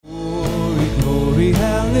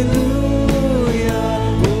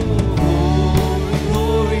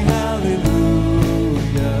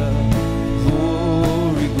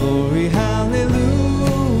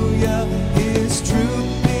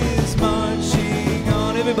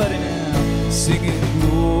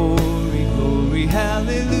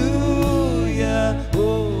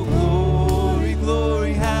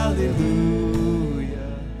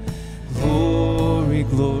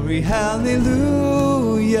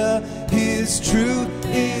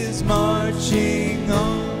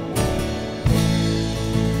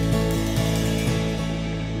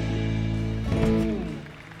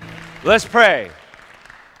Let's pray.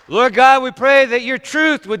 Lord God, we pray that your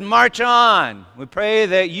truth would march on. We pray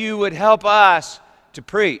that you would help us to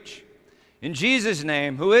preach. In Jesus'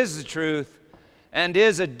 name, who is the truth and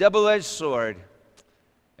is a double-edged sword.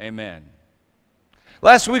 Amen.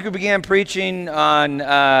 Last week we began preaching on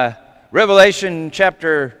Revelation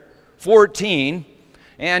chapter 14.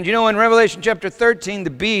 And you know, in Revelation chapter 13, the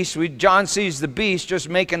beast, John sees the beast just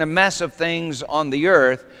making a mess of things on the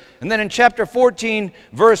earth. And then in chapter 14,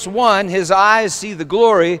 verse 1, his eyes see the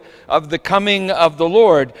glory of the coming of the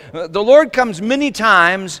Lord. The Lord comes many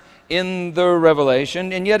times in the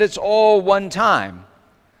Revelation, and yet it's all one time.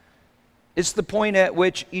 It's the point at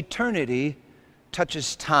which eternity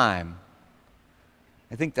touches time.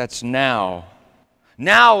 I think that's now.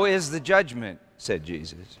 Now is the judgment, said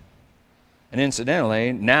Jesus. And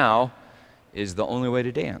incidentally, now is the only way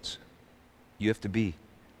to dance. You have to be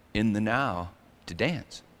in the now to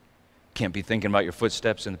dance. Can't be thinking about your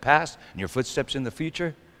footsteps in the past and your footsteps in the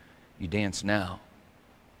future. You dance now.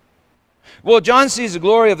 Well, John sees the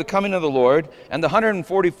glory of the coming of the Lord and the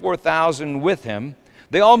 144,000 with him.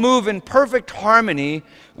 They all move in perfect harmony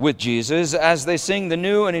with Jesus as they sing the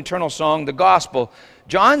new and eternal song, the gospel.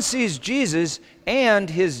 John sees Jesus and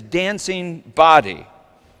his dancing body.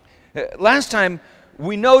 Last time,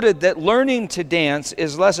 we noted that learning to dance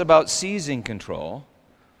is less about seizing control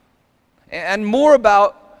and more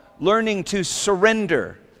about learning to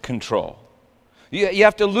surrender control. You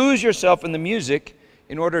have to lose yourself in the music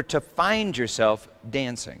in order to find yourself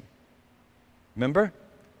dancing. Remember?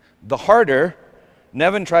 The harder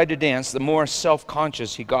Nevin tried to dance, the more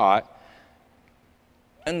self-conscious he got,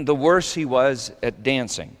 and the worse he was at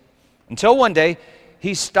dancing. Until one day,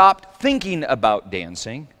 he stopped thinking about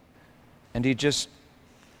dancing, and he just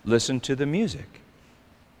listened to the music.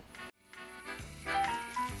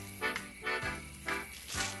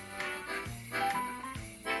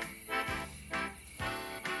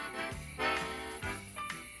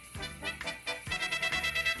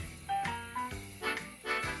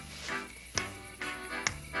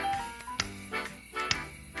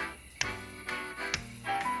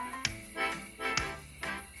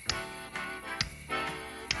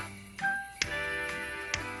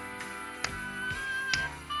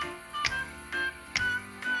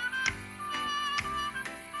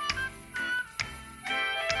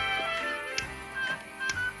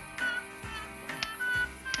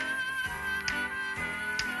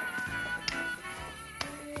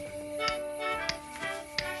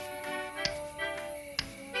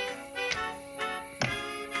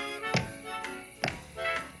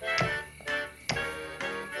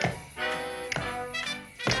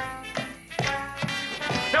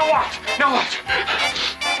 Now what?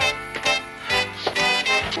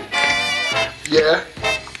 Yeah?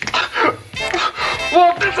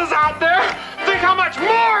 Well, this is out there. Think how much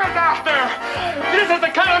more is out there. This is the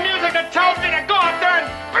kind of music that tells me to go out there and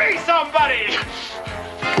be somebody.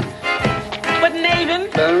 But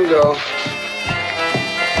Nathan... Let him go.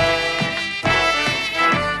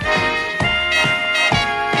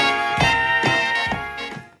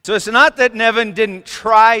 So it's not that Nevin didn't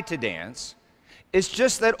try to dance. It's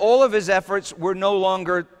just that all of his efforts were no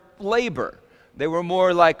longer labor. They were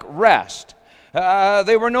more like rest.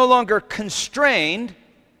 They were no longer constrained,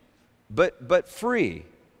 but free.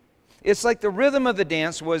 It's like the rhythm of the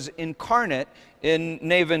dance was incarnate in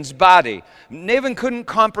Nevin's body. Nevin couldn't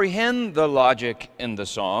comprehend the logic in the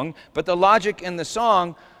song, but the logic in the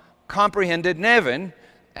song comprehended Nevin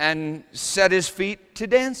and set his feet to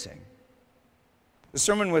dancing. The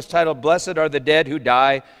sermon was titled, "Blessed are the dead who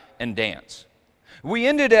die and dance." We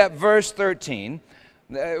ended at verse 13,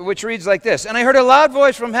 which reads like this. And I heard a loud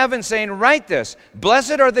voice from heaven saying, write this,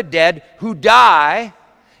 blessed are the dead who die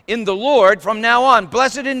in the Lord from now on.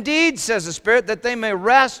 Blessed indeed, says the Spirit, that they may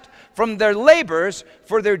rest from their labors,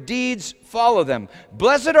 for their deeds follow them.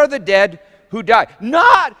 Blessed are the dead who die.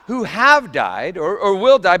 Not who have died or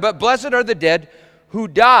will die, but blessed are the dead who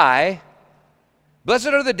die. Blessed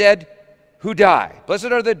are the dead who die.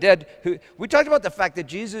 Blessed are the dead who... We talked about the fact that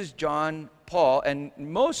Jesus, John, Paul, and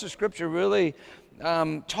most of Scripture really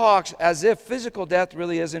talks as if physical death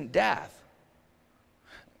really isn't death.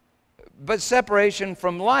 But separation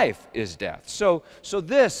from life is death. So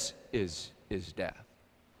this is death.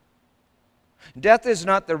 Death is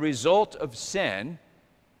not the result of sin.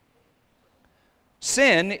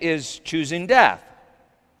 Sin is choosing death.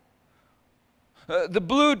 The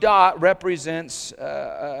blue dot represents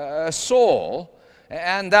a soul,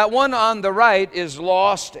 and that one on the right is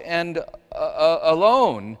lost and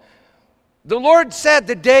alone. The Lord said,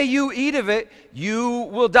 the day you eat of it, you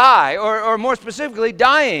will die. Or more specifically,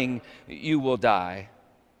 dying, you will die.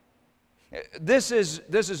 This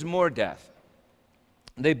is more death.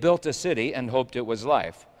 They built a city and hoped it was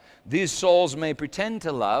life. These souls may pretend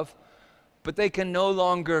to love, but they can no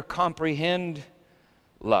longer comprehend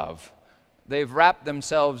love. They've wrapped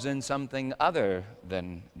themselves in something other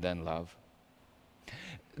than love.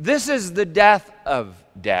 This is the death of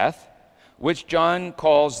death, which John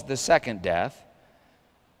calls the second death.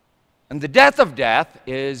 And the death of death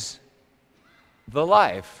is the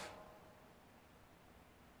life.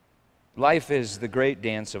 Life is the great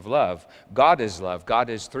dance of love. God is love. God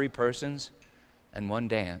is three persons and one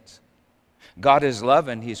dance. God is love,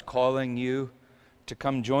 and He's calling you to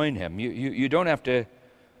come join Him. You don't have to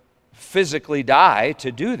physically die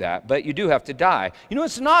to do that, but you do have to die. You know,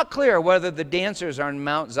 it's not clear whether the dancers on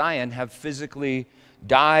Mount Zion have physically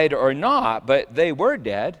died or not, but they were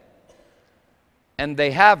dead, and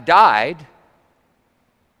they have died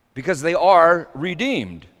because they are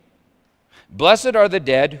redeemed. Blessed are the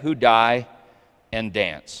dead who die and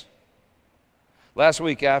dance. Last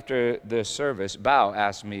week after the service, Bao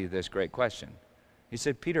asked me this great question. He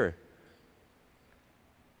said, Peter,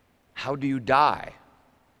 how do you die?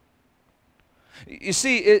 You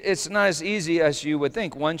see, it's not as easy as you would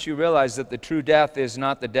think once you realize that the true death is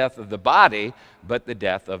not the death of the body, but the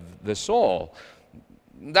death of the soul.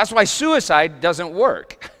 That's why suicide doesn't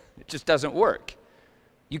work. It just doesn't work.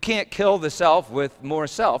 You can't kill the self with more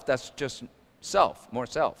self. That's just self, more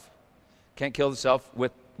self. Can't kill the self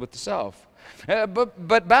with the self. But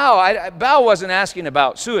Bao wasn't asking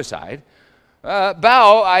about suicide.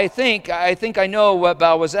 Bao, I think I know what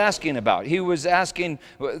Bao was asking about. He was asking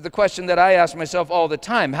the question that I ask myself all the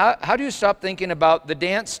time. How do you stop thinking about the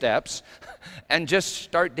dance steps and just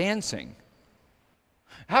start dancing?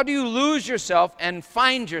 How do you lose yourself and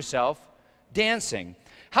find yourself dancing?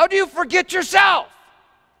 How do you forget yourself?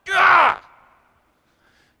 Ah!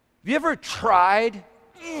 Have you ever tried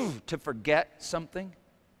to forget something?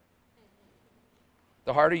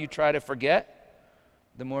 The harder you try to forget,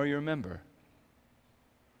 the more you remember.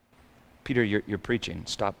 Peter, you're preaching.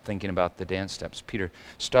 Stop thinking about the dance steps. Peter,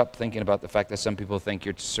 stop thinking about the fact that some people think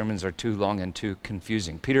your sermons are too long and too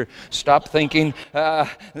confusing. Peter, stop thinking the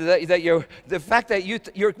fact that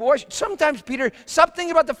you're sometimes, Peter, stop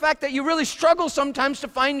thinking about the fact that you really struggle sometimes to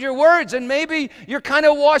find your words, and maybe you're kind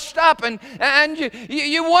of washed up, and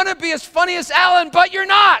you want to be as funny as Alan, but you're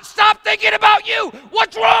not. Stop thinking about you.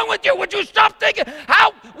 What's wrong with you? Would you stop thinking?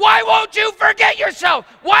 Why won't you forget yourself?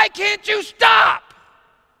 Why can't you stop?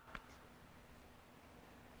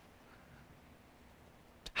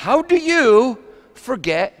 How do you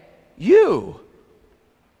forget you?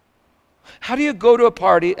 How do you go to a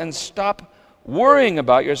party and stop worrying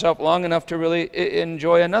about yourself long enough to really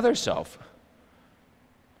enjoy another self?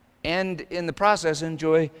 And in the process,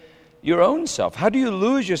 enjoy your own self? How do you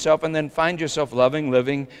lose yourself and then find yourself loving,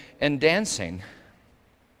 living, and dancing?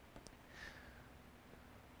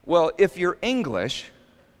 Well, if you're English,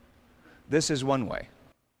 this is one way.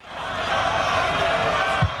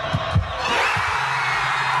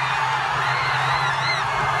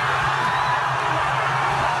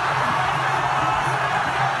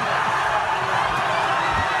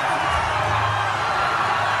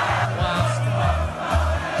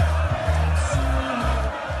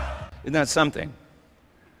 Isn't that something?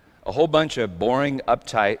 A whole bunch of boring,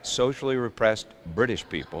 uptight, socially repressed British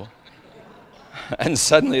people, and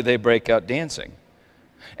suddenly they break out dancing.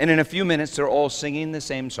 And in a few minutes, they're all singing the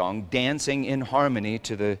same song, dancing in harmony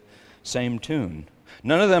to the same tune.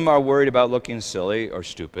 None of them are worried about looking silly or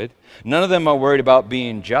stupid. None of them are worried about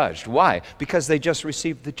being judged. Why? Because they just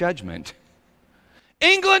received the judgment.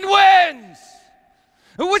 England wins!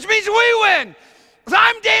 Which means we win!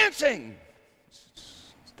 I'm dancing!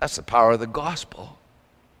 That's the power of the gospel.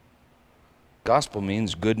 Gospel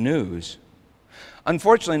means good news.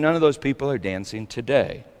 Unfortunately, none of those people are dancing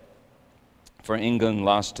today. For England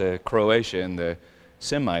lost to Croatia in the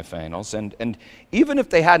semifinals, and even if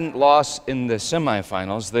they hadn't lost in the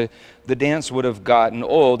semifinals, the dance would have gotten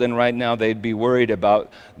old, and right now they'd be worried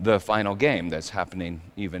about the final game that's happening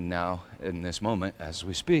even now in this moment as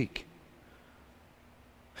we speak.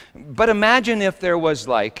 But imagine if there was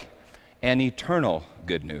like an eternal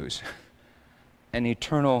good news, an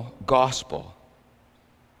eternal gospel.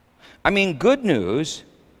 I mean, good news,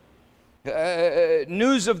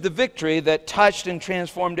 news of the victory that touched and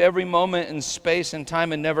transformed every moment in space and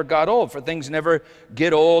time and never got old, for things never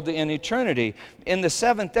get old in eternity. In the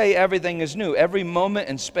seventh day, everything is new. Every moment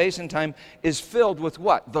in space and time is filled with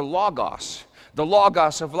what? The Logos. the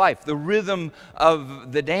logos of life, the rhythm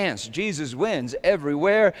of the dance. Jesus wins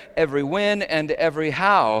everywhere, every when, and every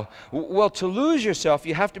how. Well, to lose yourself,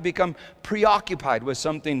 you have to become preoccupied with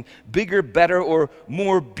something bigger, better, or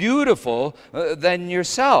more beautiful than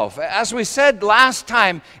yourself. As we said last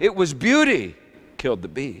time, it was beauty killed the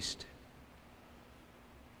beast.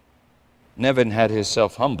 Nevin had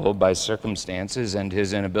himself humbled by circumstances and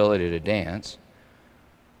his inability to dance.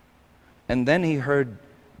 And then he heard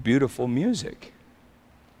beautiful music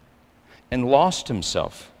and lost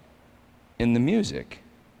himself in the music.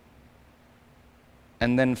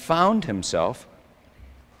 And then found himself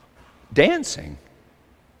dancing.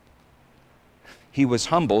 He was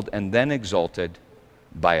humbled and then exalted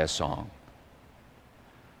by a song.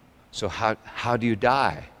 So how do you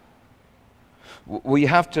die? Well, you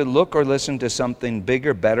have to look or listen to something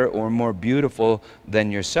bigger, better, or more beautiful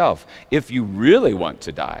than yourself. If you really want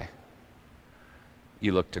to die,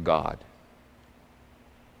 you look to God.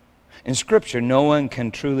 In Scripture, no one can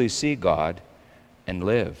truly see God and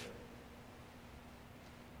live.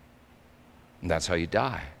 And that's how you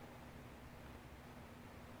die.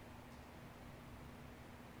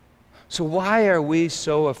 So why are we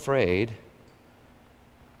so afraid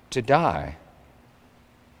to die?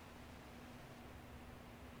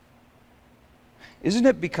 Isn't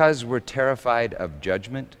it because we're terrified of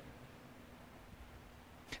judgment?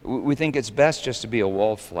 We think it's best just to be a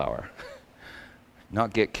wallflower,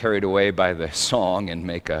 not get carried away by the song and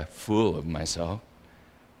make a fool of myself.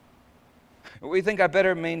 We think I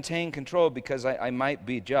better maintain control because I might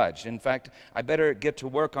be judged. In fact, I better get to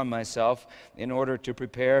work on myself in order to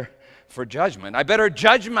prepare for judgment. I better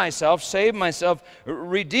judge myself, save myself,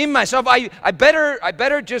 redeem myself. I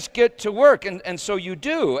better just get to work. And so you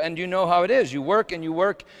do, and you know how it is. You work and you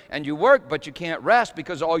work and you work, but you can't rest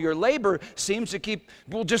because all your labor seems to keep,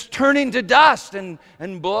 well, just turning to dust and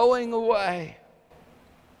blowing away.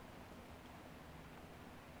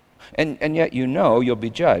 And yet you know you'll be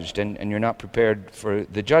judged, and you're not prepared for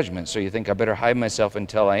the judgment. So you think, I better hide myself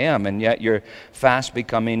until I am. And yet you're fast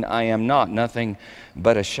becoming I am not, nothing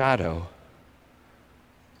but a shadow,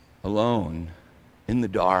 alone, in the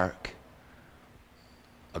dark,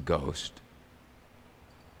 a ghost.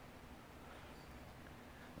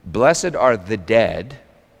 Blessed are the dead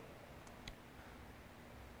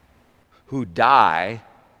who die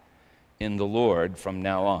in the Lord from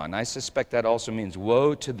now on. I suspect that also means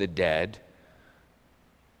woe to the dead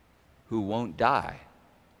who won't die.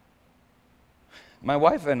 My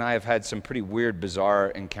wife and I have had some pretty weird,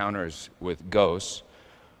 bizarre encounters with ghosts.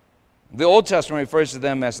 The Old Testament refers to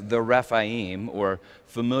them as the Rephaim, or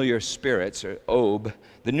familiar spirits, or Ob.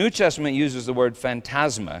 The New Testament uses the word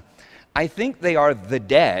phantasma. I think they are the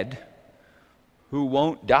dead who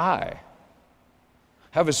won't die.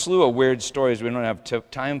 I have a slew of weird stories we don't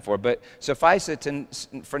have time for, but suffice it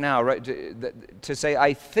for now, right, to say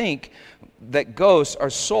I think that ghosts are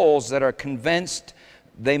souls that are convinced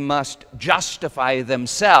they must justify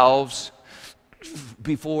themselves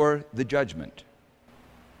before the judgment.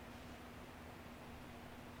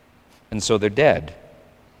 And so they're dead,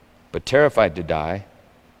 but terrified to die,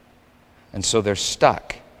 and so they're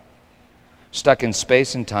stuck in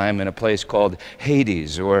space and time in a place called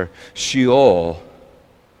Hades or Sheol.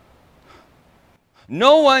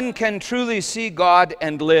 No one can truly see God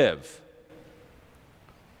and live,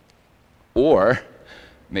 or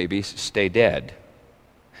maybe stay dead.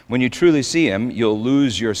 When you truly see Him, you'll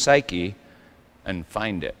lose your psyche and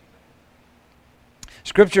find it.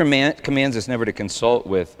 Scripture commands us never to consult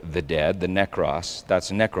with the dead, the necros,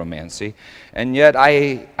 that's necromancy, and yet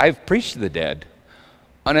I've preached to the dead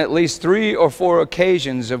on at least 3 or 4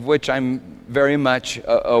 occasions of which I'm very much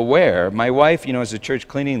aware. My wife, is a church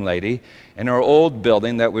cleaning lady, and our old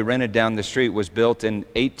building that we rented down the street was built in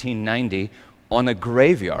 1890 on a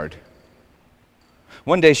graveyard.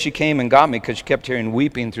 One day she came and got me because she kept hearing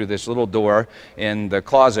weeping through this little door in the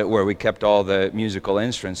closet where we kept all the musical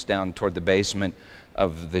instruments down toward the basement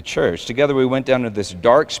of the church. Together we went down to this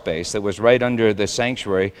dark space that was right under the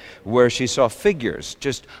sanctuary where she saw figures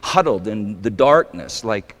just huddled in the darkness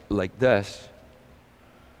like this.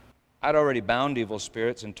 I'd already bound evil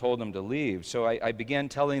spirits and told them to leave, so I began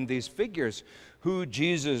telling these figures who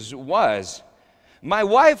Jesus was. My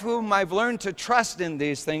wife, whom I've learned to trust in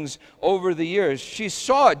these things over the years, she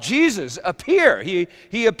saw Jesus appear.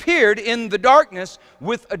 He appeared in the darkness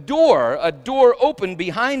with a door open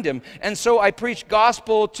behind him. And so I preached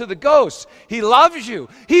gospel to the ghosts. He loves you.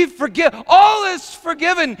 All is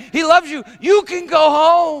forgiven. He loves you. You can go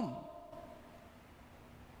home.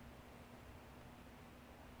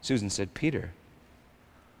 Susan said, Peter,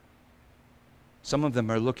 some of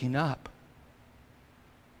them are looking up.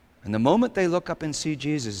 And the moment they look up and see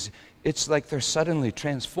Jesus, it's like they're suddenly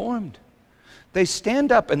transformed. They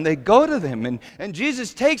stand up and they go to them, and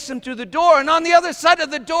Jesus takes them to the door, and on the other side of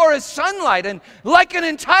the door is sunlight and like an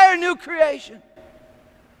entire new creation.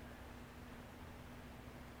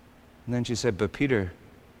 And then she said, but Peter,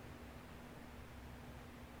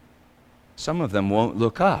 some of them won't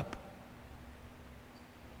look up.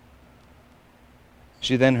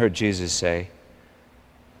 She then heard Jesus say,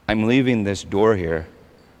 I'm leaving this door here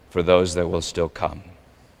for those that will still come.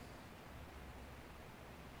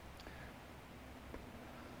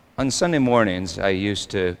 On Sunday mornings, I used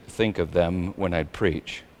to think of them when I'd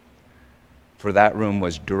preach, for that room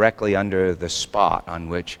was directly under the spot on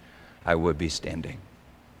which I would be standing.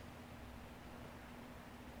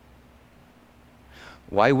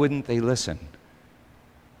 Why wouldn't they listen?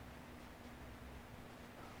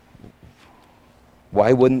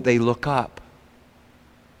 Why wouldn't they look up?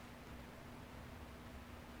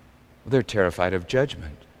 They're terrified of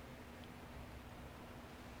judgment.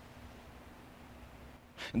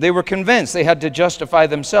 They were convinced they had to justify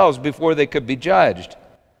themselves before they could be judged.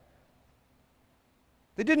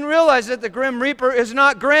 They didn't realize that the grim reaper is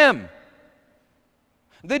not grim.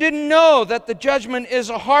 They didn't know that the judgment is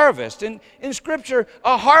a harvest. In Scripture,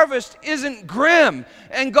 a harvest isn't grim.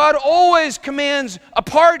 And God always commands a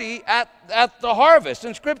party at the harvest.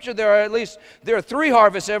 In Scripture, there are 3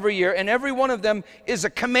 harvests every year, and every one of them is a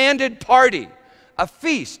commanded party. A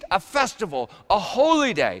feast, a festival, a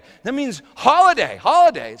holy day. That means holiday.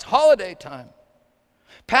 It's holiday time.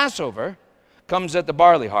 Passover comes at the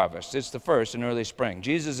barley harvest. It's the first in early spring.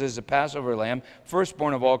 Jesus is the Passover lamb,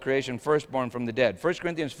 firstborn of all creation, firstborn from the dead. 1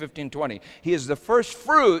 Corinthians 15:20. He is the first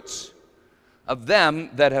fruits of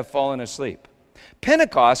them that have fallen asleep.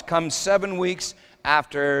 Pentecost comes 7 weeks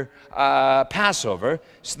after Passover.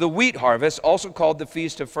 It's the wheat harvest, also called the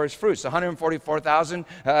Feast of First Fruits. The 144,000,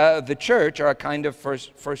 the church, are a kind of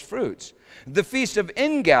first fruits. The Feast of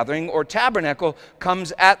Ingathering, or Tabernacle,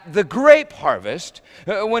 comes at the grape harvest,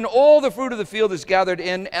 when all the fruit of the field is gathered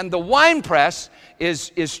in and the winepress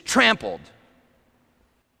is trampled.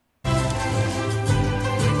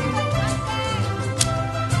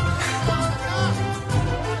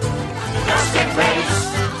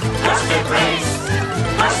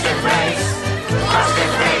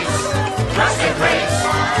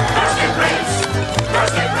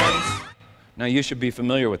 Now, you should be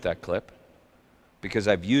familiar with that clip because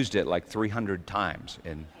I've used it like 300 times.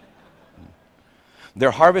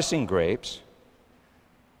 They're harvesting grapes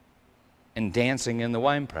and dancing in the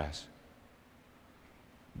winepress,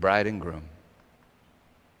 bride and groom.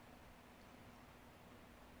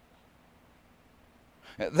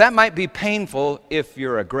 That might be painful if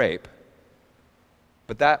you're a grape,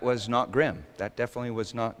 but that was not grim. That definitely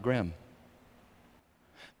was not grim.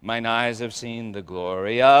 Mine eyes have seen the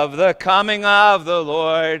glory of the coming of the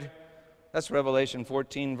Lord. That's Revelation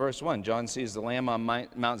 14, verse 1. John sees the Lamb on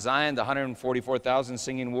Mount Zion, the 144,000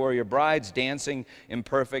 singing warrior brides dancing in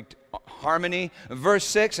perfect harmony. Verse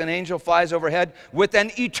 6, an angel flies overhead with an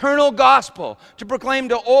eternal gospel to proclaim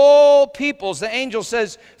to all peoples. The angel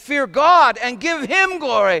says, fear God and give him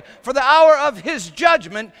glory, for the hour of his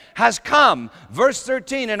judgment has come. Verse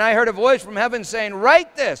 13, and I heard a voice from heaven saying,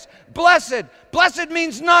 write this, blessed. Blessed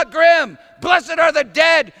means not grim. Blessed are the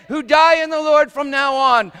dead who die in the Lord from now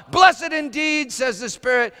on. Blessed indeed, says the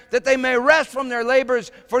Spirit, that they may rest from their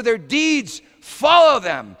labors, for their deeds follow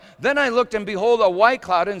them. Then I looked, and behold, a white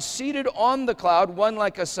cloud, and seated on the cloud one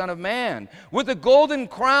like a son of man, with a golden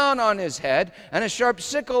crown on his head, and a sharp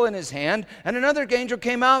sickle in his hand. And another angel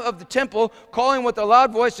came out of the temple, calling with a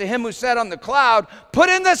loud voice to him who sat on the cloud, put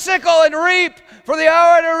in the sickle and reap, for the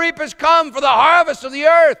hour to reap has come, for the harvest of the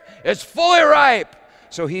earth is fully ripe.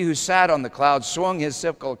 So he who sat on the cloud swung his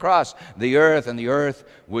sickle across the earth, and the earth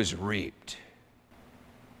was reaped.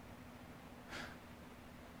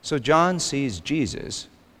 So John sees Jesus,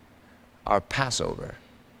 our Passover.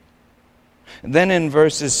 And then in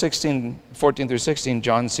verses 14 through 16,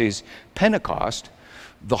 John sees Pentecost,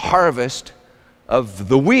 the harvest of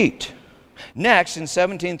the wheat. Next, in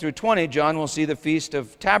 17 through 20, John will see the Feast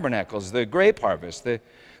of Tabernacles, the grape harvest.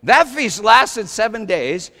 That feast lasted 7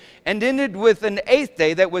 days and ended with an 8th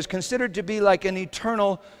day that was considered to be like an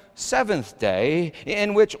eternal 7th day,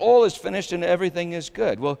 in which all is finished and everything is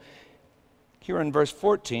good. Well, here in verse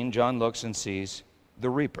 14, John looks and sees the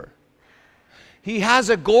reaper. He has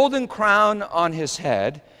a golden crown on his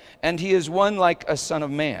head, and he is one like a son of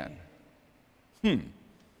man.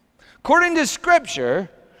 According to Scripture,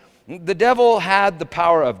 the devil had the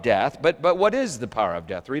power of death, but what is the power of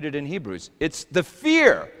death? Read it in Hebrews. It's the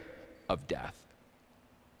fear of death.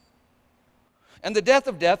 And the death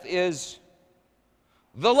of death is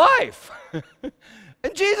the life.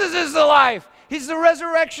 And Jesus is the life. He's the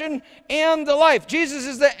resurrection and the life. Jesus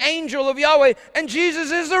is the angel of Yahweh, and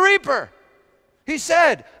Jesus is the reaper. He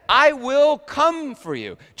said, I will come for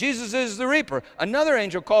you. Jesus is the reaper. Another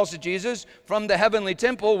angel calls to Jesus from the heavenly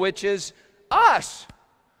temple, which is us.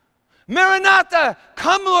 Maranatha,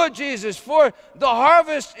 come, Lord Jesus, for the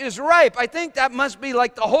harvest is ripe. I think that must be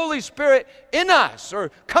like the Holy Spirit in us,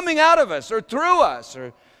 or coming out of us, or through us,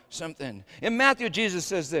 or something. In Matthew, Jesus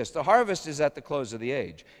says this: the harvest is at the close of the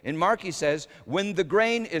age. In Mark, he says, when the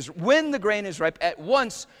grain is ripe, at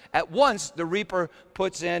once the reaper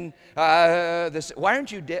puts in this. Why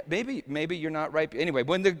aren't you maybe you're not ripe anyway.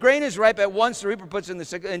 When the grain is ripe, at once the reaper puts in the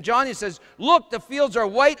sickle. And John, he says, look, the fields are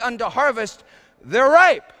white unto harvest; they're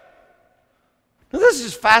ripe. Now, this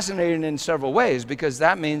is fascinating in several ways, because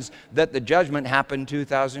that means that the judgment happened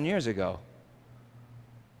 2,000 years ago.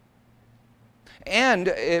 And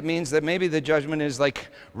it means that maybe the judgment is like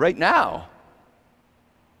right now.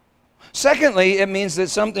 Secondly, it means that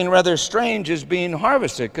something rather strange is being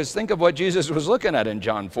harvested, because think of what Jesus was looking at in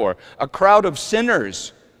John 4. A crowd of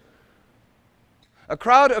sinners. A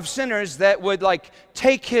crowd of sinners that would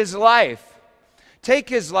take his life,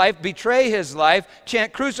 betray his life,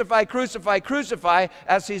 chant crucify, crucify, crucify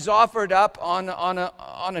as he's offered up on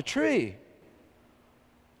a tree.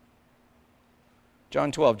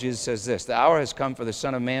 John 12, Jesus says this: the hour has come for the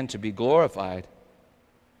Son of Man to be glorified.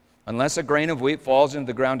 Unless a grain of wheat falls into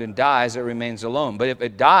the ground and dies, it remains alone. But if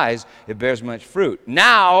it dies, it bears much fruit.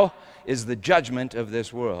 Now is the judgment of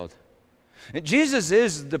this world. And Jesus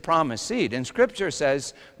is the promised seed, and Scripture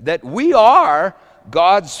says that we are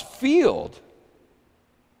God's field.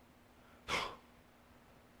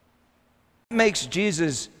 Makes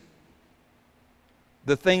Jesus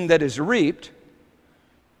the thing that is reaped,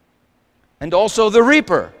 and also the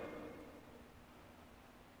reaper.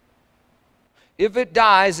 If it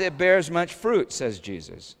dies, it bears much fruit, says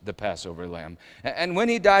Jesus, the Passover lamb. And when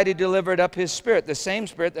he died, he delivered up his spirit, the same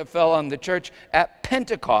spirit that fell on the church at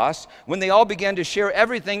Pentecost, when they all began to share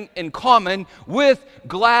everything in common with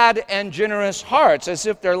glad and generous hearts, as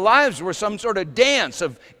if their lives were some sort of dance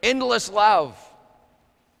of endless love.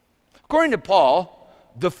 According to Paul,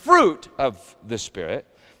 the fruit of the Spirit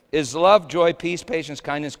is love, joy, peace, patience,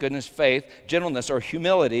 kindness, goodness, faith, gentleness, or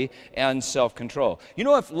humility, and self-control. You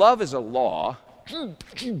know, if love is a law,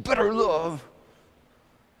 you better love,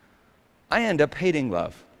 I end up hating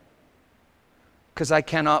love because I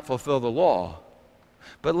cannot fulfill the law.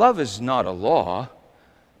 But love is not a law.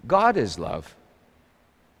 God is love.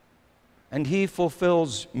 And he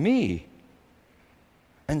fulfills me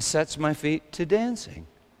and sets my feet to dancing.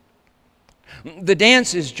 The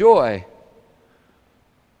dance is joy.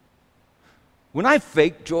 When I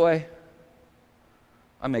fake joy,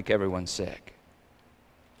 I make everyone sick.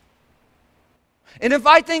 And if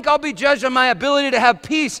I think I'll be judged on my ability to have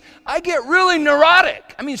peace, I get really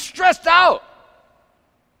neurotic. Stressed out.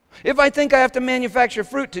 If I think I have to manufacture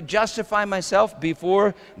fruit to justify myself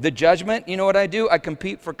before the judgment, you know what I do? I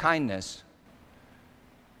compete for kindness.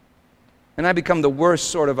 And I become the worst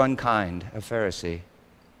sort of unkind, a Pharisee.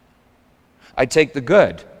 I take the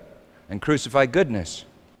good and crucify goodness.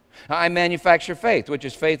 I manufacture faith, which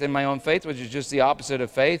is faith in my own faith, which is just the opposite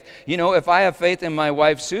of faith. You know, if I have faith in my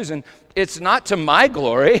wife, Susan, it's not to my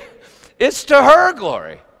glory, it's to her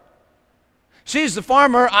glory. She's the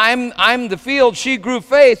farmer, I'm the field. She grew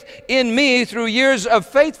faith in me through years of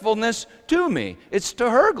faithfulness to me. It's to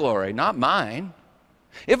her glory, not mine.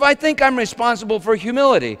 If I think I'm responsible for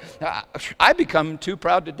humility, I become too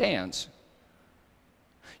proud to dance.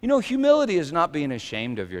 You know, humility is not being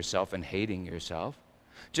ashamed of yourself and hating yourself.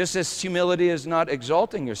 Just as humility is not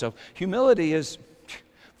exalting yourself, humility is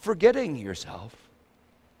forgetting yourself.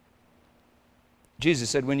 Jesus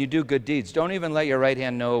said, when you do good deeds, don't even let your right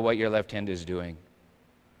hand know what your left hand is doing.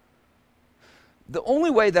 The only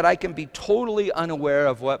way that I can be totally unaware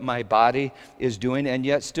of what my body is doing and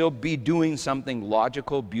yet still be doing something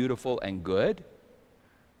logical, beautiful, and good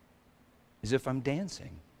is if I'm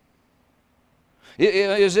dancing.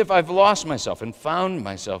 As if I've lost myself and found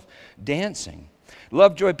myself dancing.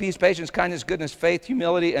 Love, joy, peace, patience, kindness, goodness, faith,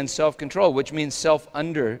 humility, and self-control, which means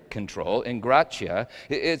self-under control. In gratia,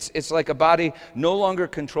 it's like a body no longer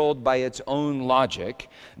controlled by its own logic,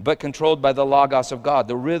 but controlled by the logos of God,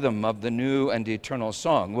 the rhythm of the new and eternal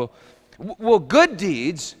song. Well, good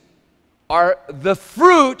deeds are the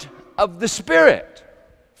fruit of the Spirit.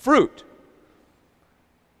 Fruit.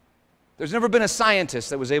 There's never been a scientist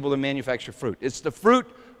that was able to manufacture fruit. It's the fruit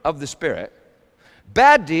of the Spirit.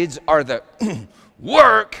 Bad deeds are the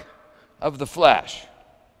work of the flesh.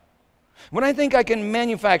 When I think I can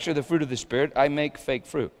manufacture the fruit of the Spirit, I make fake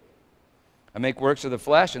fruit. I make works of the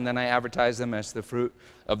flesh, and then I advertise them as the fruit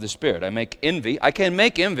of the Spirit. I make envy. I can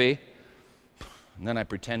make envy, and then I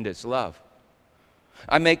pretend it's love.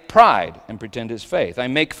 I make pride and pretend it's faith. I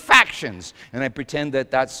make factions, and I pretend that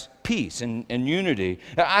that's peace and unity.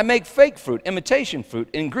 I make fake fruit, imitation fruit.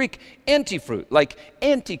 In Greek, anti-fruit, like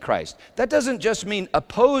antichrist. That doesn't just mean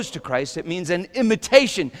opposed to Christ. It means an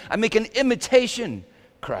imitation. I make an imitation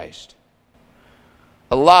Christ.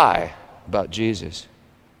 A lie about Jesus.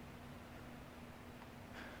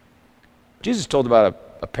 Jesus told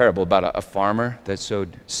about a parable about a farmer that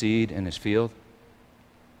sowed seed in his field,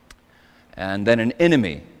 and then an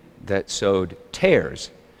enemy that sowed tares.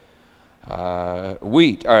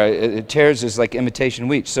 Wheat, or tares is like imitation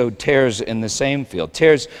wheat, sowed tares in the same field.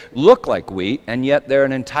 Tares look like wheat, and yet they're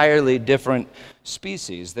an entirely different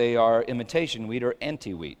species. They are imitation wheat or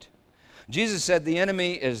anti-wheat. Jesus said the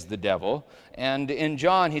enemy is the devil, and in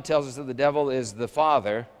John he tells us that the devil is the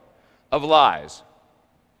father of lies,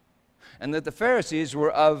 and that the Pharisees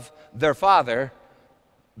were of their father,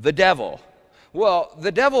 the devil. Well,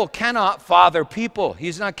 the devil cannot father people.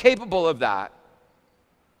 He's not capable of that.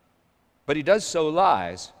 But he does sow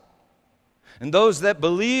lies. And those that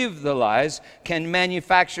believe the lies can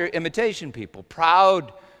manufacture imitation people,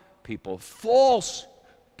 proud people, false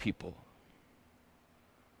people.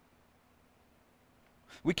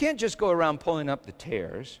 We can't just go around pulling up the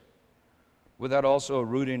tares without also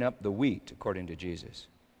rooting up the wheat, according to Jesus.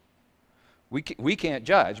 We can't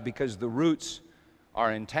judge because the roots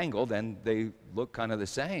are entangled and they look kind of the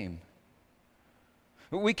same.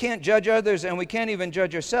 We can't judge others, and we can't even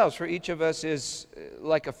judge ourselves, for each of us is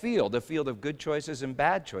like a field of good choices and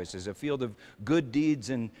bad choices, a field of good deeds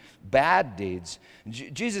and bad deeds.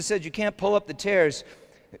 Jesus said you can't pull up the tares.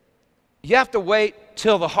 You have to wait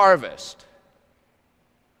till the harvest.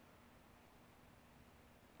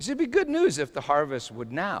 You see, it'd be good news if the harvest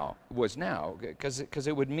was now, because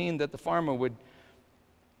it would mean that the farmer would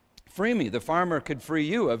free me. The farmer could free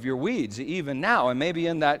you of your weeds even now, and maybe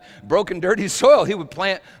in that broken, dirty soil he would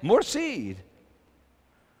plant more seed.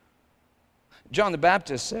 John the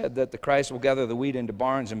Baptist said that the Christ will gather the wheat into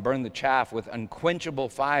barns and burn the chaff with unquenchable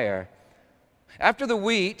fire. After the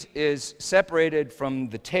wheat is separated from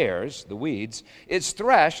the tares, the weeds, it's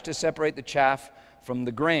threshed to separate the chaff from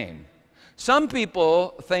the grain. Some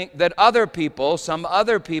people think that some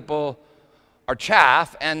other people are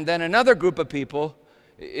chaff, and then another group of people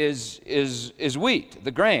is wheat,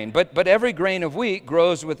 the grain. But every grain of wheat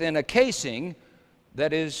grows within a casing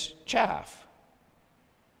that is chaff.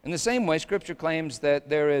 In the same way, Scripture claims that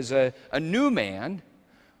there is a new man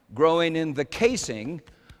growing in the casing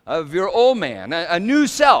of your old man, a new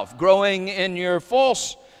self growing in your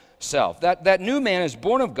false self. That new man is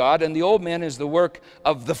born of God, and the old man is the work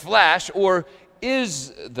of the flesh, or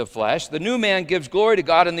is the flesh. The new man gives glory to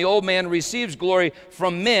God, and the old man receives glory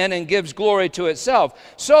from men and gives glory to itself.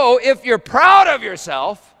 So if you're proud of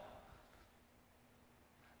yourself,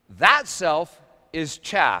 that self is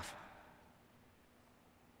chaff.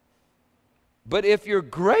 But if you're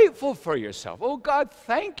grateful for yourself, oh God,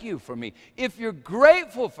 thank you for me. If you're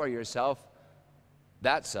grateful for yourself,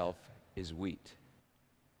 that self is wheat.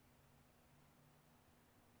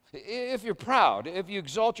 If you're proud, if you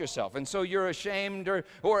exalt yourself, and so you're ashamed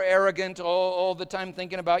or arrogant all the time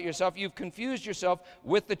thinking about yourself, you've confused yourself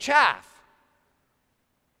with the chaff.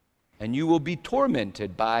 And you will be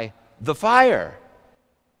tormented by the fire.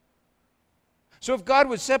 So if God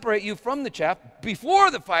would separate you from the chaff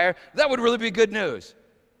before the fire, that would really be good news.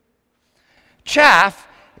 Chaff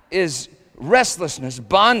is restlessness,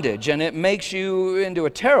 bondage, and it makes you into a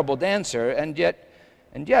terrible dancer, and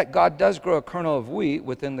yet God does grow a kernel of wheat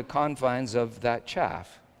within the confines of that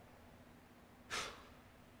chaff.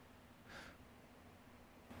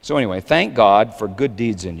 So anyway, thank God for good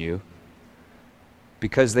deeds in you,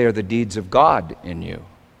 because they are the deeds of God in you.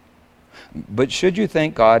 But should you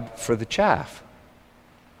thank God for the chaff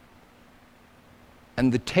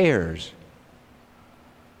and the tares?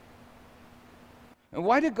 And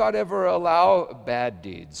why did God ever allow bad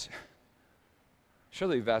deeds?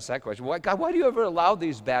 Surely you've asked that question. God, why do you ever allow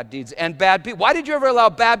these bad deeds and bad people? Why did you ever allow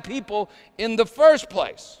bad people in the first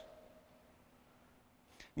place?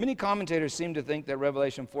 Many commentators seem to think that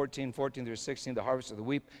Revelation 14 through 16, the harvest of the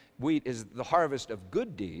wheat is the harvest of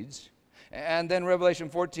good deeds. And then Revelation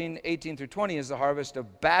 14, 18 through 20 is the harvest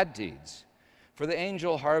of bad deeds. For the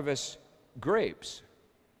angel harvests grapes.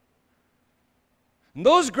 And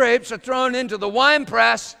those grapes are thrown into the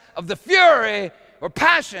winepress of the fury or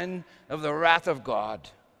passion of the wrath of God.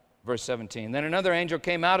 Verse 17, then another angel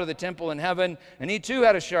came out of the temple in heaven, and he too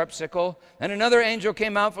had a sharp sickle. And another angel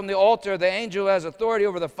came out from the altar, the angel who has authority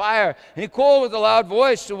over the fire. And he called with a loud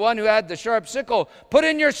voice to one who had the sharp sickle, put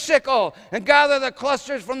in your sickle and gather the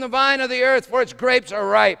clusters from the vine of the earth, for its grapes are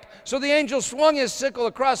ripe. So the angel swung his sickle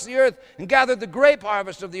across the earth and gathered the grape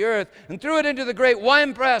harvest of the earth and threw it into the great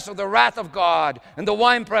winepress of the wrath of God. And the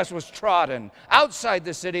winepress was trodden outside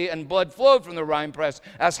the city, and blood flowed from the winepress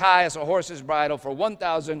as high as a horse's bridle for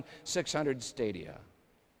 1,600 stadia.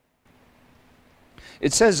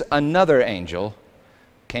 It says another angel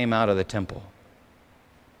came out of the temple.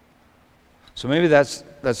 So maybe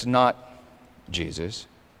that's not Jesus.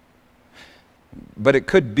 But it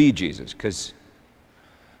could be Jesus, because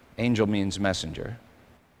angel means messenger.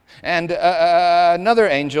 And another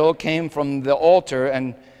angel came from the altar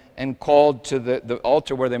and called to the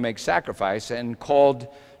altar where they make sacrifice, and called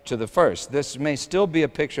to the first. This may still be a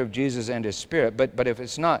picture of Jesus and his Spirit, but if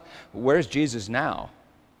it's not, where's Jesus now?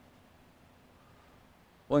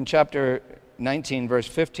 Well, in chapter 19, verse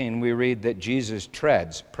 15, we read that Jesus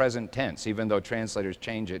treads, present tense, even though translators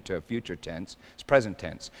change it to a future tense. It's present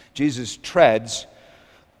tense. Jesus treads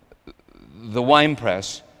the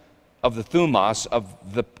winepress of the thumos,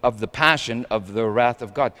 of the passion, of the wrath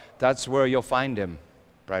of God. That's where you'll find him,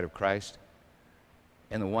 bride of Christ,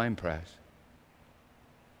 in the winepress.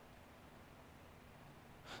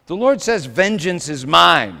 The Lord says, vengeance is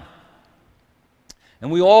mine.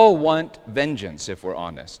 And we all want vengeance, if we're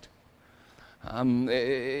honest.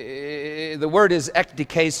 The word is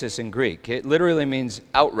ekdikasis in Greek. It literally means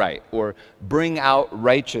outright, or bring out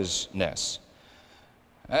righteousness.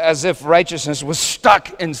 As if righteousness was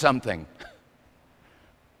stuck in something.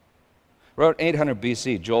 Around 800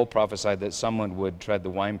 BC, Joel prophesied that someone would tread the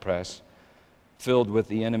winepress filled with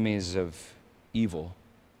the enemies of evil,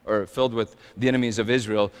 or filled with the enemies of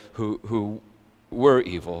Israel who were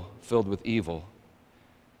evil, filled with evil.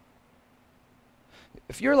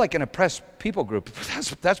 If you're like an oppressed people group,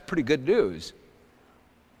 that's pretty good news.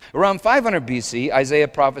 Around 500 BC, Isaiah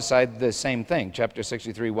prophesied the same thing, chapter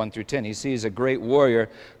 63, 1 through 10. He sees a great warrior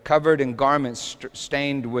covered in garments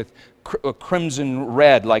stained with crimson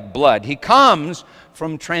red like blood. He comes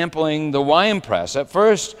from trampling the winepress. At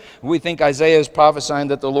first, we think Isaiah is prophesying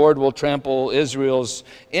that the Lord will trample Israel's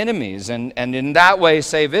enemies and in that way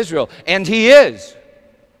save Israel. And he is.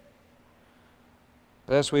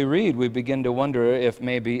 But as we read, we begin to wonder if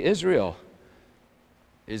maybe Israel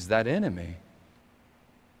is that enemy.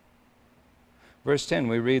 Verse 10,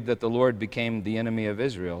 we read that the Lord became the enemy of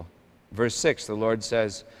Israel. Verse 6, the Lord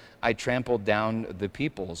says, I trampled down the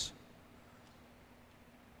peoples.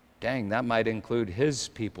 Dang, that might include his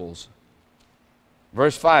peoples.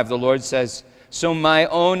 Verse 5, the Lord says, so my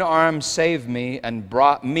own arm saved me and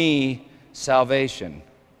brought me salvation.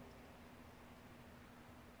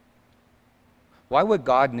 Why would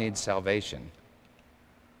God need salvation?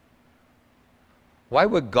 Why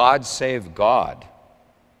would God save God?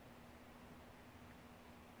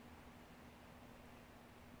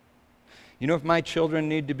 You know, if my children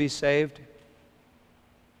need to be saved,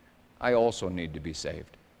 I also need to be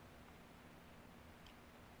saved.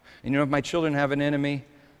 And you know, if my children have an enemy,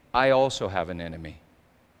 I also have an enemy.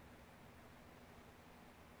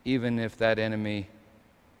 Even if that enemy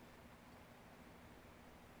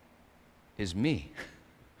is me.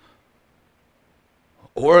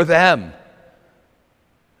 Or them.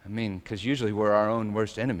 I mean, because usually we're our own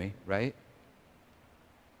worst enemy, right?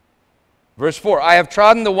 Verse 4, I have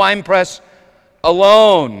trodden the winepress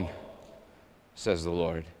alone, says the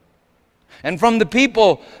Lord. And from the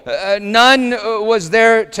people, none was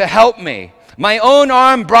there to help me. My own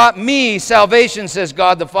arm brought me salvation, says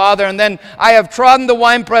God the Father. And then I have trodden the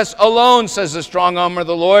winepress alone, says the strong arm of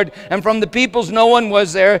the Lord. And from the peoples, no one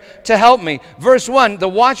was there to help me. Verse 1, the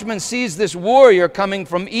watchman sees this warrior coming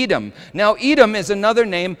from Edom. Now, Edom is another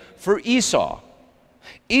name for Esau.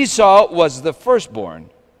 Esau was the firstborn.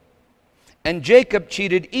 And Jacob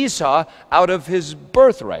cheated Esau out of his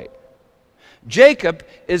birthright. Jacob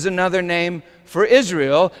is another name for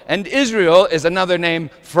Israel, and Israel is another name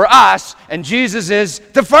for us, and Jesus is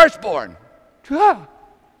the firstborn. Chew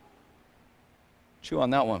on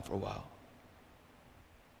that one for a while.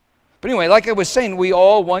 But anyway, like I was saying, we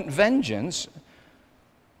all want vengeance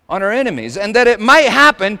on our enemies. And that it might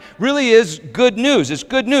happen really is good news. It's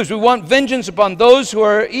good news. We want vengeance upon those who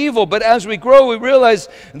are evil. But as we grow, we realize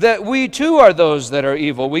that we too are those that are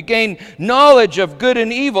evil. We gain knowledge of good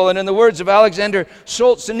and evil. And in the words of Alexander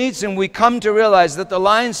Solzhenitsyn, we come to realize that the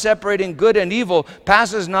line separating good and evil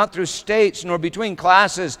passes not through states, nor between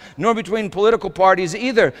classes, nor between political parties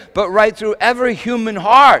either, but right through every human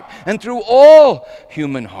heart and through all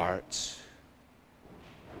human hearts.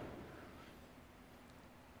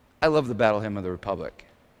 I love the Battle Hymn of the Republic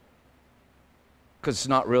because it's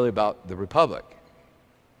not really about the Republic.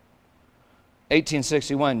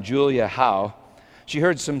 1861, Julia Howe, she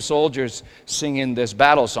heard some soldiers singing this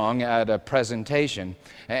battle song at a presentation.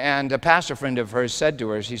 And a pastor friend of hers said to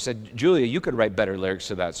her, she said, Julia, you could write better lyrics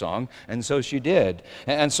to that song. And so she did.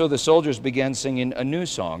 And so the soldiers began singing a new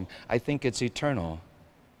song, I Think It's Eternal.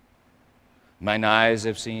 Mine eyes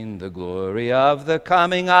have seen the glory of the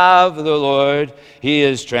coming of the Lord. He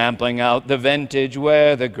is trampling out the vintage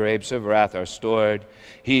where the grapes of wrath are stored.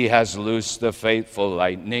 He has loosed the fateful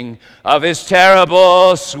lightning of his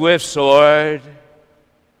terrible swift sword.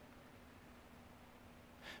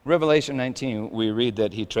 Revelation 19, we read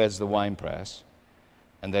that he treads the winepress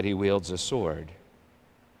and that he wields a sword.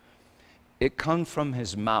 It comes from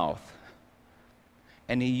his mouth,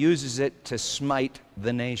 and he uses it to smite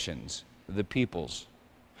the nations, the peoples.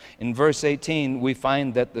 In verse 18, we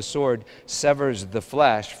find that the sword severs the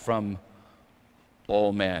flesh from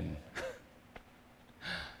all men.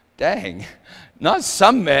 Dang, not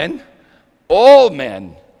some men, all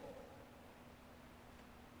men.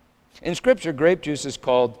 In Scripture, grape juice is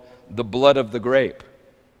called the blood of the grape.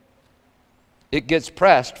 It gets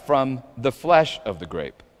pressed from the flesh of the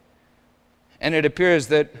grape. And it appears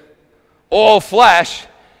that all flesh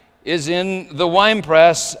is in the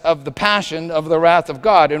winepress of the passion of the wrath of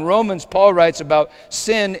God. In Romans, Paul writes about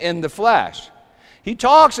sin in the flesh. He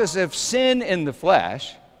talks as if sin in the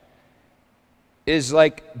flesh is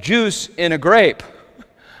like juice in a grape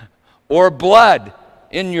or blood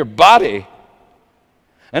in your body.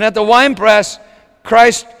 And at the winepress,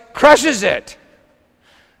 Christ crushes it.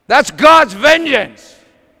 That's God's vengeance.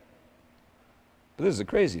 But this is the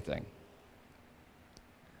crazy thing.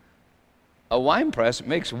 A winepress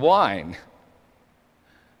makes wine.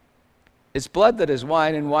 It's blood that is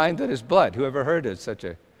wine and wine that is blood. Who ever heard of such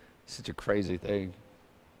a crazy thing?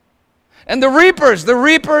 And the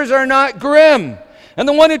reapers are not grim. And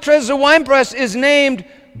the one who treads the winepress is named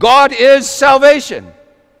God is Salvation.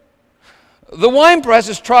 The winepress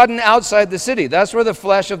is trodden outside the city. That's where the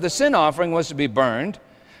flesh of the sin offering was to be burned.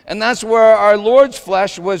 And that's where our Lord's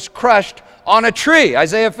flesh was crushed on a tree.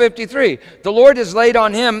 Isaiah 53. The Lord has laid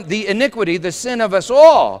on him the iniquity, the sin of us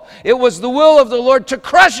all. It was the will of the Lord to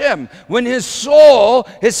crush him when his soul,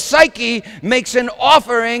 his psyche, makes an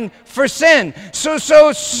offering for sin.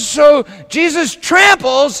 So Jesus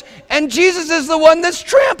tramples, and Jesus is the one that's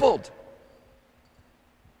trampled.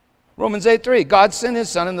 Romans 8:3, God sent his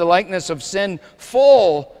Son in the likeness of sin,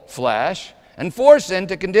 full flesh, and for sin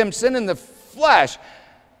to condemn sin in the flesh.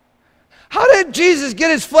 How did Jesus get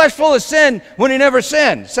his flesh full of sin when he never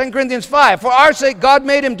sinned? 2 Corinthians 5, for our sake God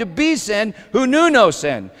made him to be sin who knew no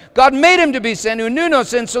sin. God made him to be sin who knew no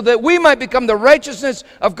sin so that we might become the righteousness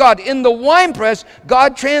of God. In the winepress,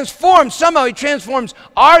 God somehow he transforms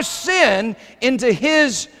our sin into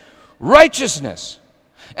his righteousness.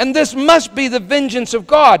 And this must be the vengeance of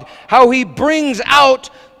God, how he brings out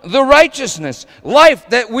the righteousness. Life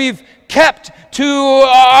that we've kept to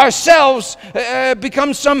ourselves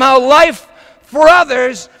becomes somehow life for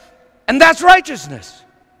others, and that's righteousness.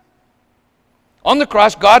 On the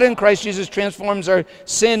cross, God in Christ Jesus transforms our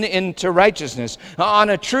sin into righteousness. On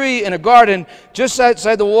a tree in a garden just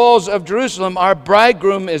outside the walls of Jerusalem, our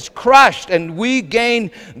bridegroom is crushed, and we gain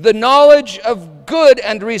the knowledge of good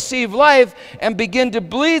and receive life and begin to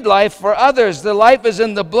bleed life for others. The life is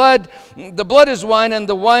in the blood is wine, and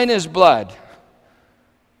the wine is blood.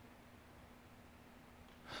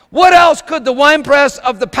 What else could the winepress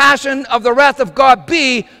of the passion of the wrath of God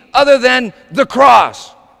be other than the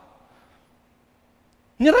cross?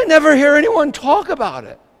 And yet I never hear anyone talk about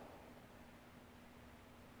it.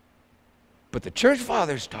 But the church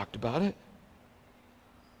fathers talked about it.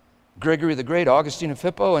 Gregory the Great, Augustine of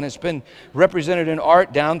Hippo, and it's been represented in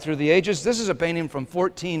art down through the ages. This is a painting from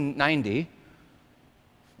 1490.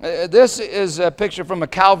 This is a picture from a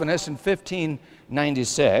Calvinist in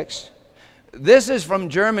 1596. This is from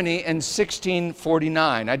Germany in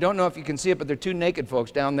 1649. I don't know if you can see it, but there are two naked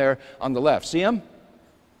folks down there on the left. See them?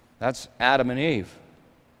 That's Adam and Eve.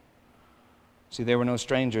 See, they were no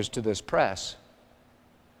strangers to this press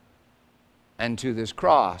and to this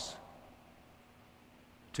cross,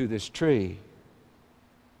 to this tree.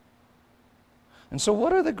 And so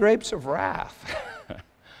what are the grapes of wrath?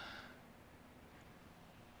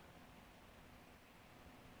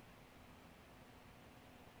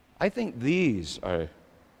 I think these are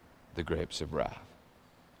the grapes of wrath.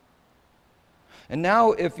 And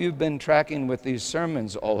now, if you've been tracking with these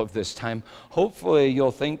sermons all of this time, hopefully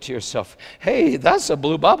you'll think to yourself, hey, that's a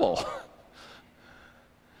blue bubble.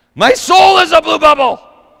 My soul is a blue bubble.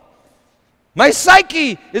 My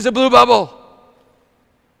psyche is a blue bubble.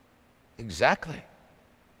 Exactly.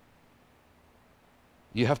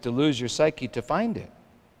 You have to lose your psyche to find it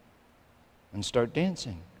and start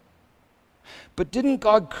dancing. But didn't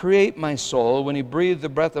God create my soul when He breathed the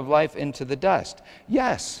breath of life into the dust?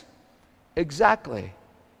 Yes, exactly.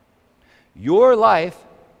 Your life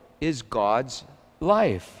is God's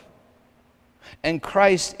life. And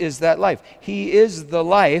Christ is that life. He is the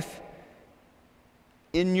life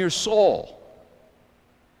in your soul.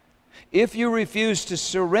 If you refuse to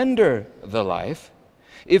surrender the life,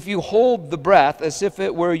 if you hold the breath as if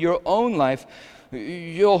it were your own life,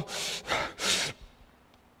 you'll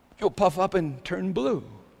puff up and turn blue.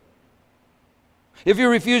 If you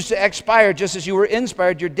refuse to expire just as you were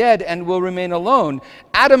inspired, you're dead and will remain alone.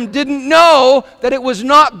 Adam didn't know that it was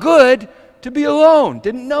not good to be alone.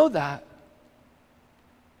 Didn't know that.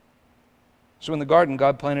 So in the garden,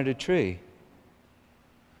 God planted a tree.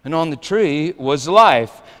 And on the tree was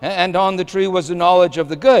life. And on the tree was the knowledge of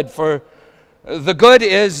the good. For the good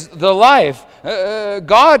is the life.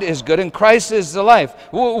 God is good and Christ is the life.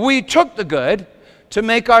 We took the good to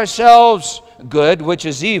make ourselves good, which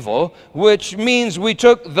is evil, which means we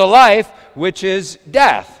took the life, which is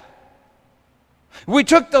death. We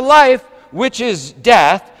took the life, which is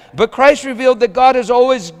death, but Christ revealed that God has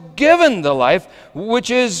always given the life, which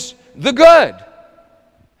is the good.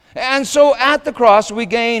 And so at the cross we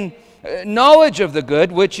gain knowledge of the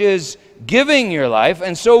good, which is giving your life,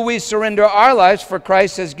 and so we surrender our lives, for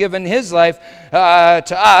Christ has given His life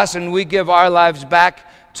to us, and we give our lives back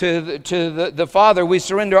to the Father. We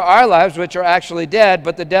surrender our lives, which are actually dead,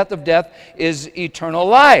 but the death of death is eternal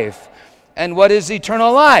life. And what is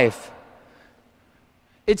eternal life?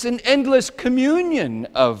 It's an endless communion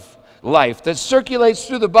of life that circulates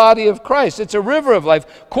through the body of Christ. It's a river of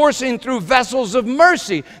life coursing through vessels of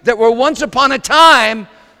mercy that were once upon a time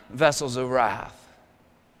vessels of wrath.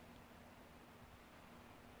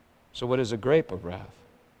 So what is a grape of wrath?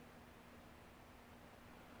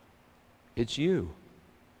 It's you.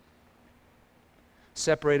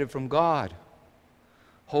 Separated from God,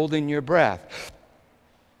 holding your breath,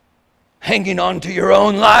 hanging on to your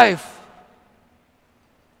own life.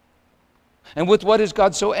 And with what is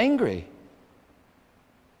God so angry?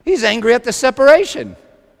 He's angry at the separation,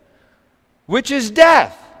 which is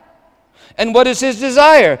death. And what is His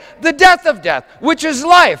desire? The death of death, which is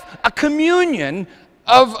life, a communion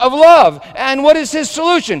of love. And what is His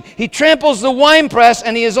solution? He tramples the winepress,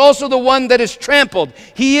 and He is also the one that is trampled.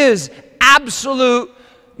 He is absolute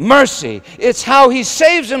mercy. It's how He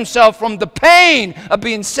saves Himself from the pain of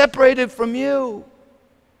being separated from you.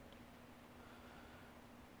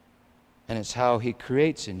 And it's how He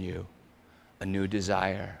creates in you a new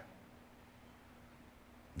desire.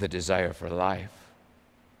 The desire for life.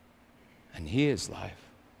 And He is life.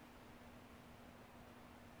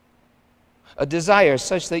 A desire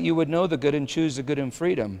such that you would know the good and choose the good in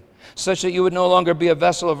freedom. Such that you would no longer be a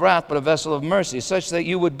vessel of wrath, but a vessel of mercy. Such that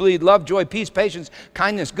you would bleed love, joy, peace, patience,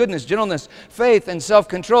 kindness, goodness, gentleness, faith, and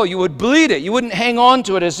self-control. You would bleed it. You wouldn't hang on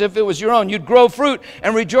to it as if it was your own. You'd grow fruit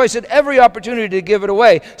and rejoice at every opportunity to give it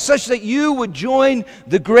away. Such that you would join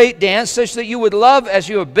the great dance. Such that you would love as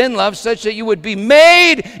you have been loved. Such that you would be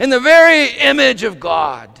made in the very image of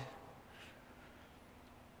God.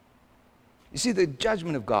 You see, the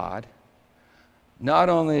judgment of God not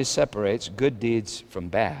only separates good deeds from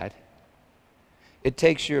bad, it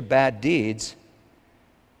takes your bad deeds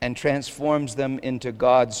and transforms them into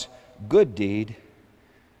God's good deed,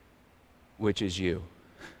 which is you,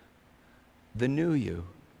 the new you.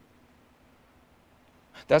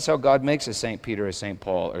 That's how God makes a St. Peter, a St.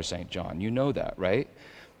 Paul, or St. John. You know that, right?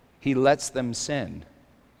 He lets them sin,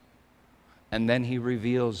 and then He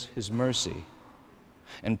reveals His mercy.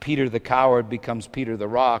 And Peter the coward becomes Peter the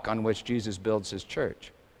rock on which Jesus builds His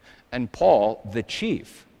church. And Paul, the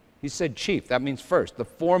chief, he said chief, that means first, the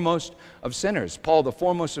foremost of sinners. Paul, the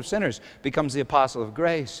foremost of sinners, becomes the apostle of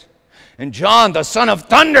grace. And John, the son of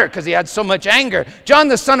thunder, because he had so much anger, John,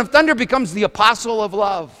 the son of thunder, becomes the apostle of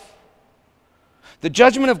love. The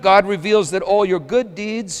judgment of God reveals that all your good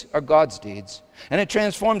deeds are God's deeds, and it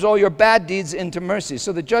transforms all your bad deeds into mercy.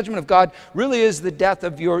 So the judgment of God really is the death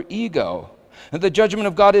of your ego. And the judgment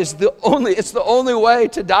of God is the only way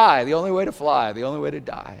to die, the only way to fly, the only way to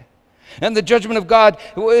die. And the judgment of God,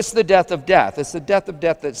 it's the death of death. It's the death of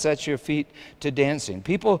death that sets your feet to dancing.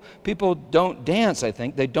 People don't dance, I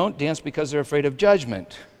think. They don't dance because they're afraid of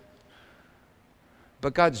judgment.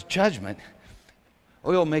 But God's judgment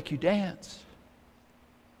will make you dance.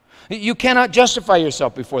 You cannot justify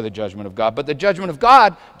yourself before the judgment of God, but the judgment of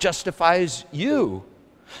God justifies you.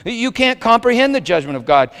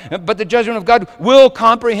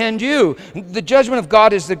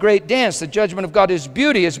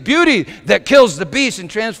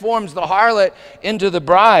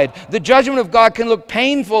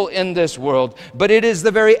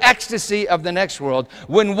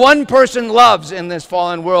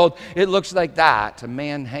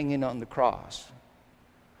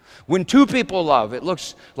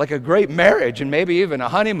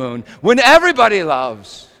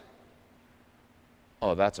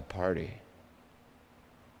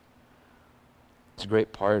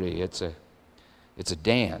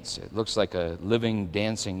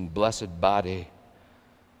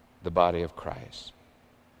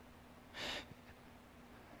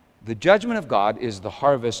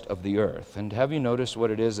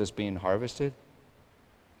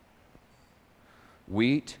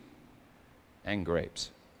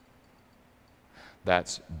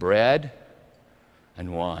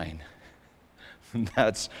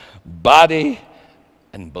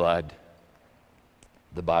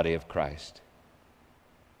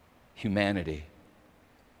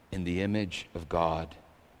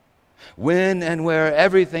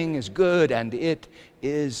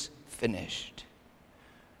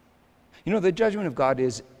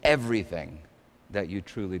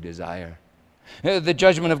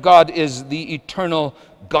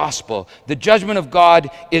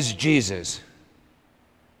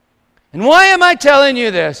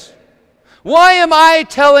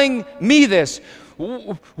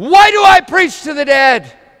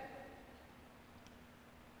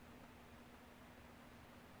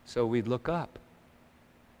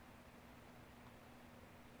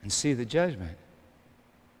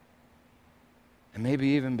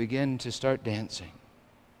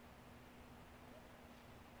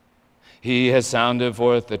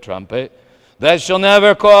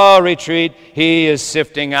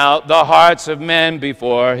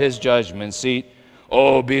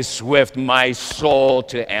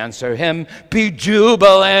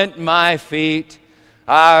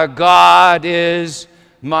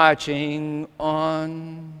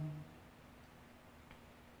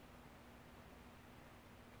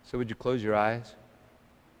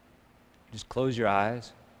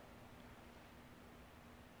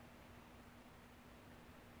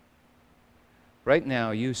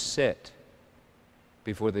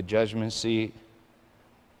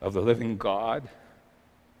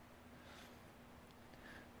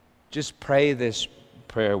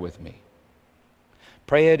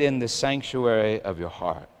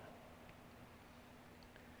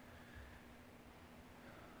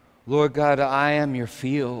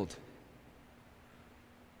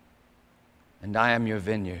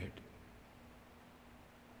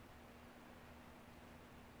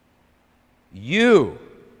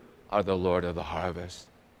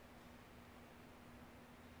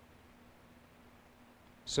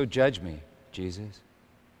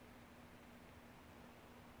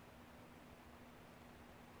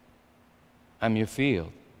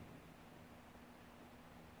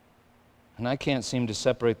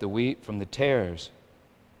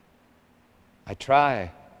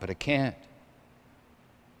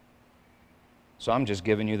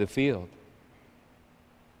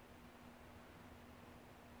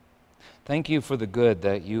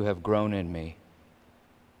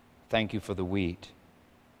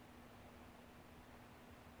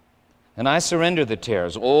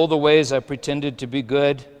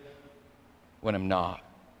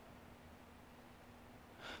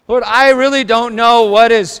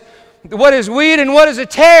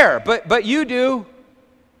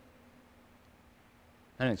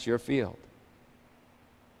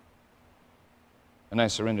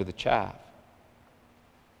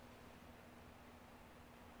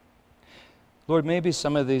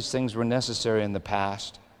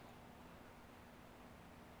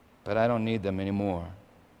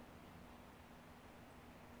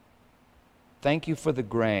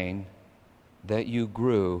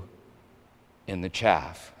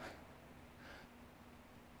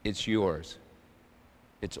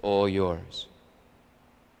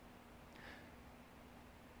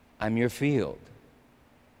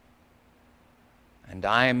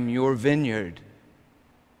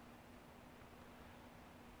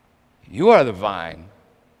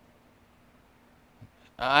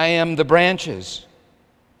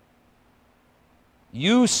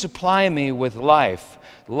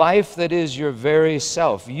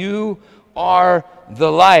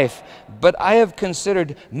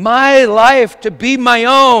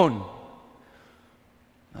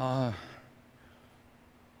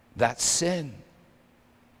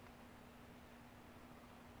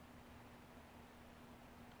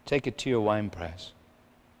 take it to your wine press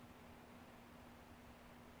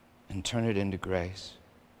and turn it into grace.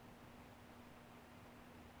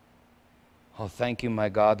 Oh, thank you, my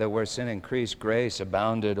God, that where sin increased, grace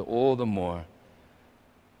abounded all the more.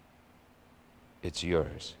 It's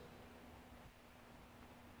yours.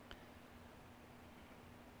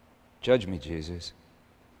 Judge me, Jesus.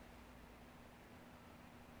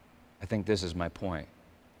 I think this is my point.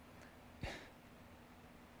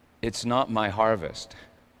 It's not my harvest.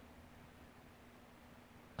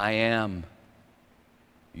 I am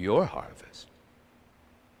your harvest.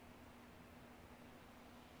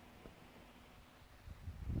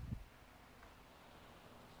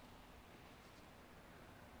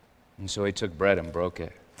 And so he took bread and broke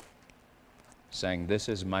it, saying, "This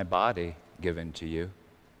is my body given to you.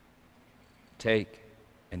 Take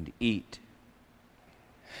and eat."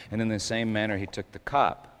 And in the same manner he took the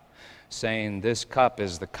cup, saying, "This cup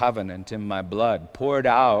is the covenant in my blood, poured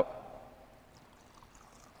out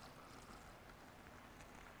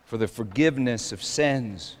for the forgiveness of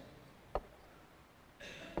sins.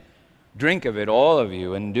 Drink of it, all of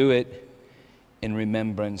you, and do it in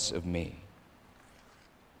remembrance of me."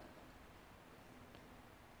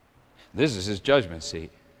 This is his judgment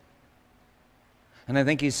seat. And I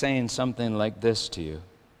think he's saying something like this to you.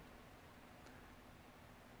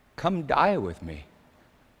 Come die with me,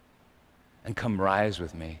 and come rise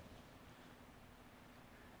with me,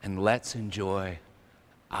 and let's enjoy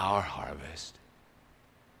our harvest.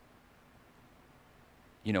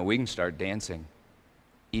 You know, we can start dancing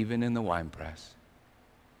even in the winepress.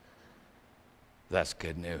 That's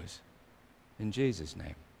good news. In Jesus'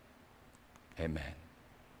 name, amen.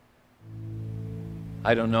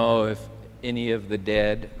 I don't know if any of the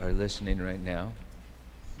dead are listening right now.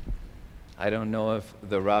 I don't know if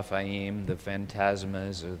the Raphaim, the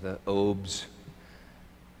Phantasmas, or the Obes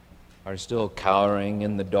are still cowering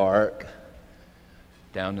in the dark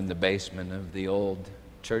down in the basement of the old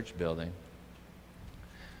church building.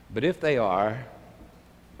 But if they are,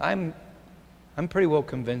 I'm pretty well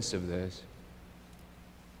convinced of this.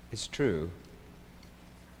 It's true.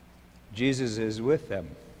 Jesus is with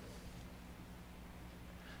them.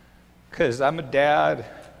 Because I'm a dad,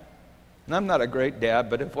 and I'm not a great dad,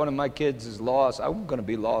 but if one of my kids is lost, I'm going to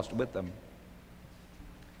be lost with them.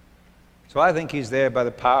 So I think he's there by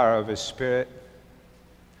the power of his Spirit,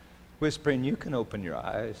 whispering, "You can open your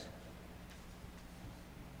eyes."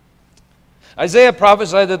 Isaiah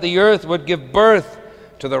prophesied that the earth would give birth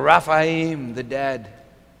to the Raphaim, the dead.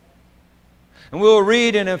 And we'll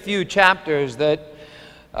read in a few chapters that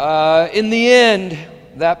in the end,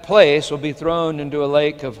 that place will be thrown into a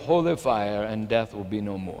lake of holy fire, and death will be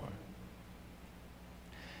no more.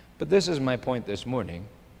 But this is my point this morning.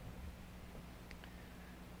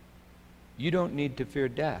 You don't need to fear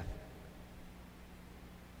death.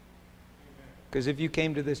 Because if you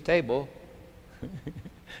came to this table,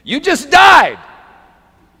 you just died.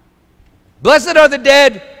 Blessed are the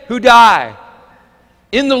dead who die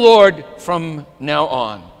in the Lord from now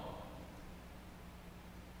on.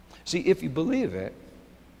 See, if you believe it,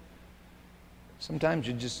 sometimes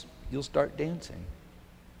you'll start dancing.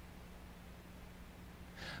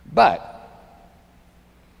 But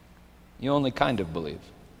you only kind of believe.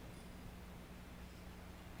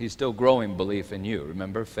 He's still growing belief in you.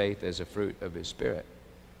 Remember, faith is a fruit of his Spirit.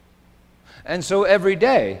 And so every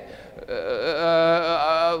day,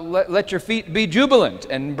 let your feet be jubilant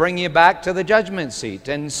and bring you back to the judgment seat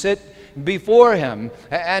and sit before him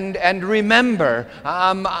and remember,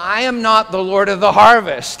 I am not the Lord of the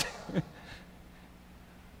harvest.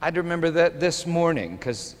 I'd remember that this morning,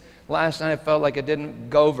 because last night I felt like it didn't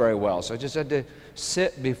go very well. So I just had to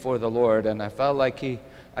sit before the Lord, and I felt like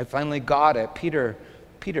I finally got it. Peter,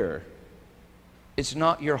 it's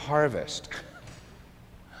not your harvest.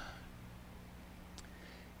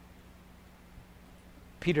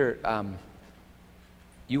 Peter,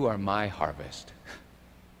 you are my harvest.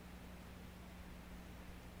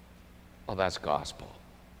 Oh, that's gospel.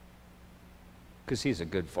 Because he's a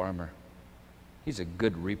good farmer. He's a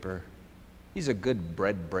good reaper. He's a good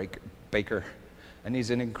bread baker. And he's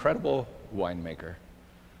an incredible winemaker.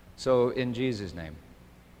 So in Jesus' name,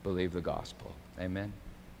 believe the gospel. Amen.